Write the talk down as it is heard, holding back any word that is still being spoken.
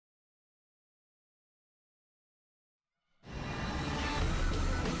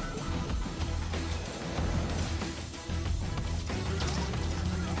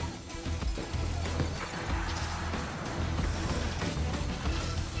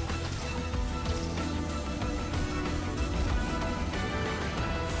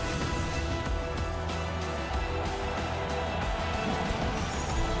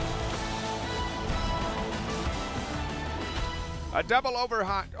A double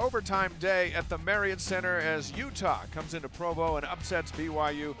overtime day at the Marriott Center as Utah comes into Provo and upsets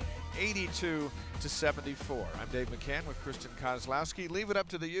BYU 82-74. I'm Dave McCann with Kristen Kozlowski. Leave it up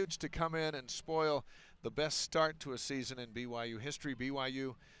to the Utes to come in and spoil the best start to a season in BYU history.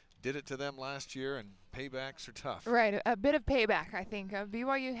 BYU did it to them last year, and paybacks are tough. Right, a bit of payback, I think.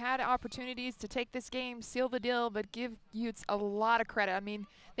 BYU had opportunities to take this game, seal the deal, but give Utes a lot of credit. I mean,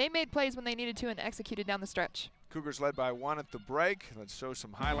 they made plays when they needed to and executed down the stretch. Cougars led by 1 at the break. Let's show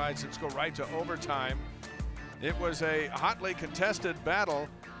some highlights. Let's go right to overtime. It was a hotly contested battle,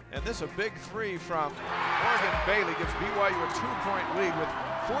 and this a big three from Morgan Bailey gives BYU a 2-point lead with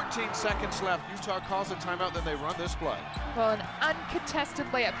 14 seconds left. Utah calls a timeout, then they run this play. Well, an uncontested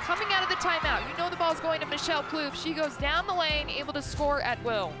layup coming out of the timeout. You know the ball's going to Michelle Plouffe. She goes down the lane, able to score at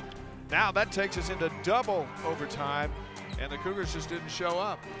will. Now that takes us into double overtime, and the Cougars just didn't show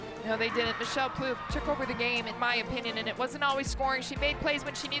up. No, they didn't. Michelle Plouffe took over the game, in my opinion, and it wasn't always scoring. She made plays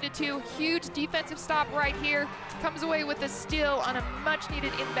when she needed to. Huge defensive stop right here. Comes away with a steal on a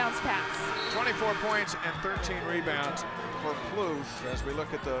much-needed inbounds pass. 24 points and 13 rebounds for Plouffe as we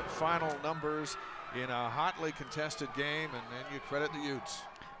look at the final numbers in a hotly contested game, and then you credit the Utes.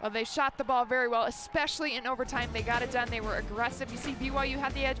 Well, they shot the ball very well, especially in overtime. They got it done. They were aggressive. You see BYU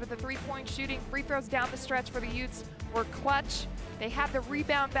had the edge with the three-point shooting. Free throws down the stretch for the Utes were clutch. They had the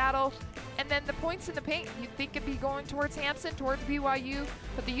rebound battle, and then the points in the paint. You'd think it'd be going towards Hampson, towards BYU,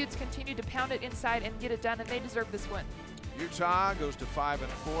 but the Utes continued to pound it inside and get it done, and they deserve this win. Utah goes to 5-4.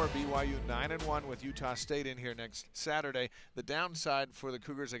 BYU 9-1 with Utah State in here next Saturday. The downside for the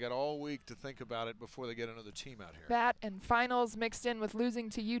Cougars, they got all week to think about it before they get another team out here. That and finals mixed in with losing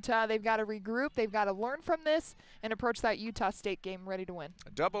to Utah. They've got to regroup. They've got to learn from this and approach that Utah State game ready to win.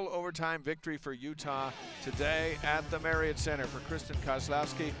 A double overtime victory for Utah today at the Marriott Center. For Kristen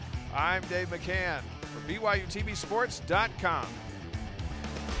Kozlowski, I'm Dave McCann for BYUtv Sports.com.